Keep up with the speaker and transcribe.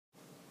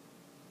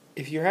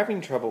If you're having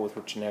trouble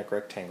with generic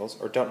rectangles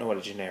or don't know what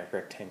a generic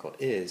rectangle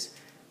is,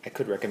 I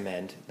could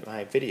recommend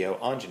my video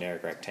on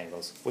generic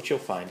rectangles, which you'll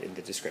find in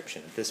the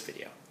description of this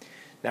video.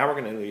 Now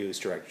we're going to use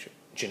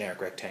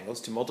generic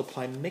rectangles to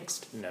multiply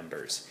mixed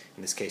numbers,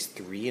 in this case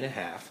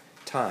 3.5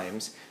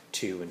 times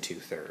 2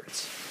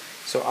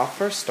 2/3. So I'll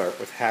first start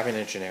with having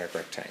a generic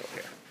rectangle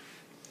here.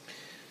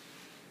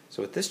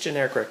 So with this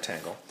generic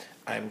rectangle,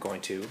 I'm going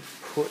to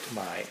put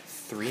my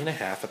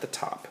 3.5 at the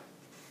top.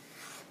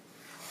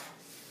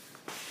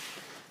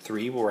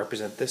 3 will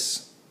represent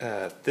this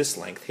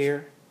length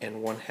here,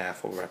 and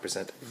 1/2 will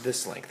represent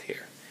this length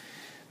here.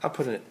 I'll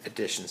put an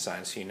addition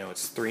sign so you know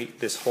it's 3.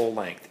 This whole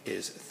length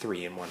is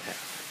 3 1/2.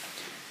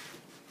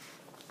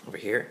 Over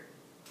here,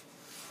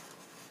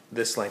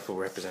 this length will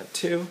represent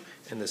 2,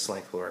 and this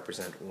length will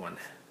represent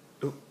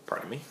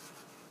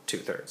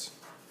 2/3,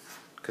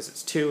 because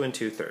it's 2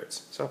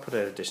 2/3. So I'll put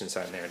an addition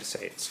sign there to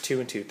say it's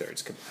 2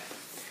 2/3 combined.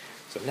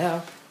 So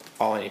now,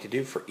 all I need to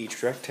do for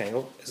each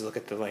rectangle is look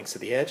at the lengths of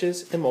the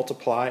edges and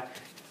multiply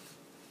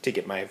to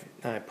get my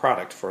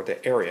product for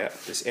the area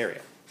of this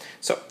area.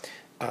 So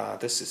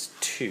this is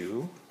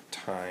 2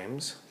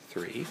 times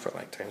 3 for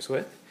length times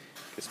width,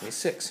 gives me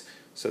 6.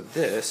 So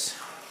this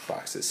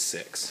box is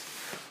 6.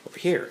 Over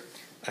here,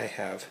 I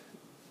have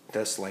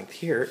this length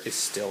here is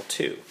still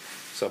 2.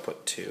 So I'll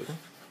put 2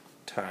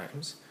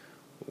 times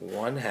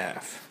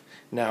 1/2.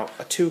 Now,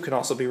 a 2 can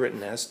also be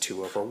written as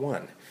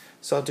 2/1.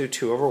 So I'll do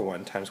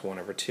 2/1 times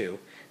 1/2.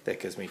 That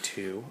gives me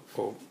 2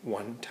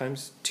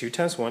 times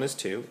 1 is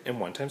 2, and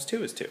 1 times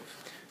 2 is 2.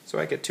 So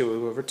I get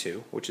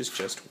 2/2, which is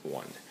just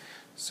 1.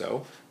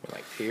 So, my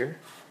length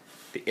here,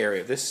 the area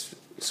of this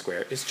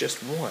square is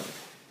just 1.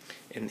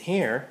 In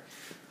here,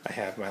 I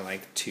have my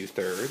length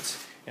 2/3,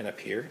 and up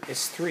here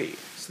is 3.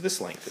 So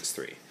this length is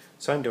 3.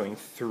 So I'm doing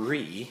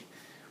 3,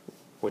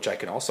 which I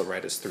can also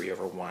write as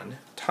 3/1,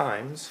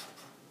 times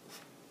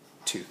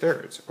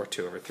 2/3, or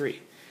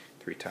 2/3.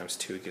 3 times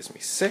 2 gives me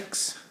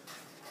 6,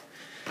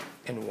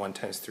 and 1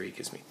 times 3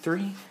 gives me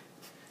 3.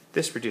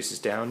 This reduces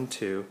down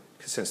to,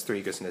 since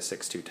 3 goes into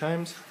 6 2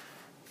 times,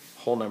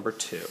 whole number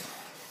 2.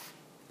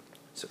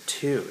 So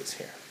 2 is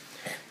here.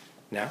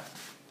 Now,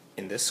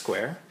 in this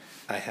square,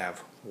 I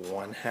have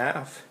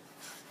 1/2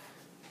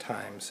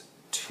 times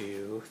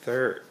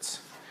 2/3.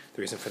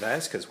 The reason for that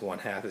is because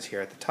 1/2 is here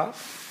at the top,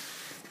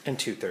 and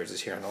 2/3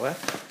 is here on the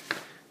left.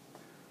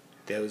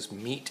 Those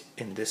meet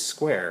in this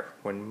square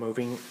when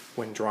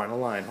drawing a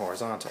line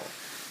horizontal.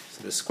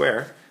 So this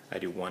square, I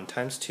do 1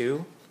 times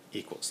 2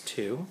 equals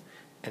 2,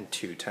 and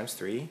 2 times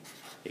 3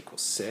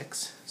 equals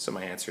 6. So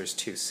my answer is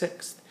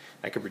 2/6.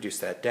 I could reduce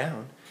that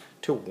down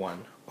to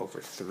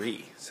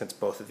 1/3, since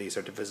both of these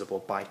are divisible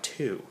by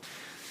 2.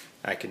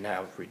 I can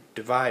now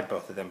divide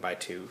both of them by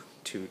 2.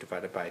 2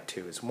 divided by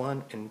 2 is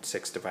 1, and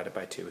 6 divided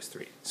by 2 is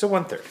 3. So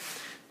 1/3.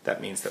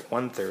 That means that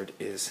 1/3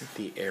 is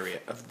the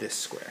area of this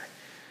square.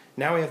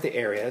 Now we have the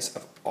areas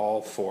of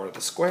all 4 of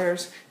the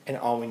squares, and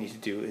all we need to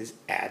do is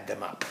add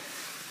them up.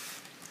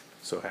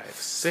 So I have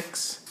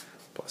 6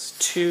 plus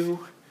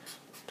 2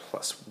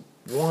 plus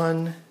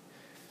 1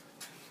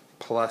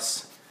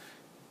 plus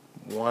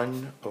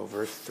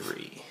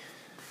 1/3.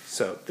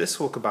 So this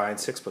will combine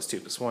 6 plus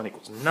 2 plus 1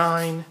 equals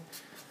 9,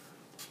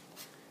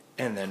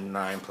 and then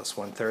 9 plus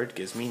 1/3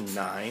 gives me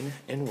 9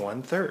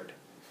 1/3.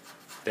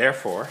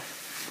 Therefore,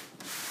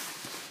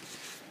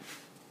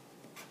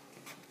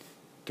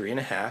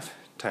 3.5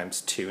 times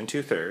 2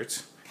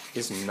 2/3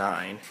 is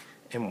 9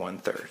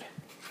 1/3.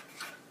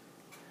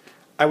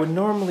 I would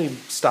normally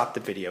stop the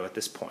video at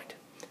this point,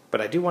 but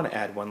I do want to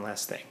add one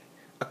last thing.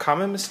 A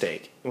common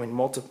mistake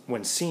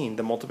when seeing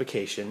the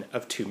multiplication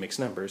of two mixed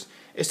numbers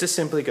is to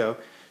simply go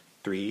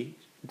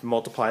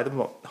multiply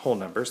the whole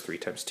numbers. 3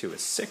 times 2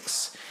 is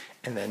 6,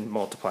 and then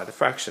multiply the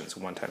fractions.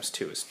 1 times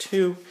 2 is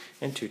 2,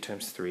 and 2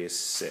 times 3 is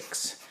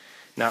 6.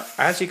 Now,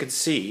 as you can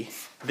see,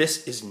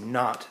 this is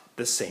not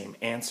the same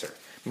answer,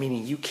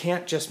 meaning you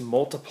can't just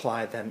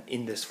multiply them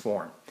in this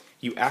form.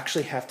 You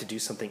actually have to do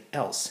something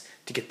else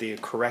to get the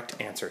correct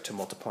answer to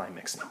multiply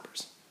mixed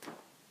numbers.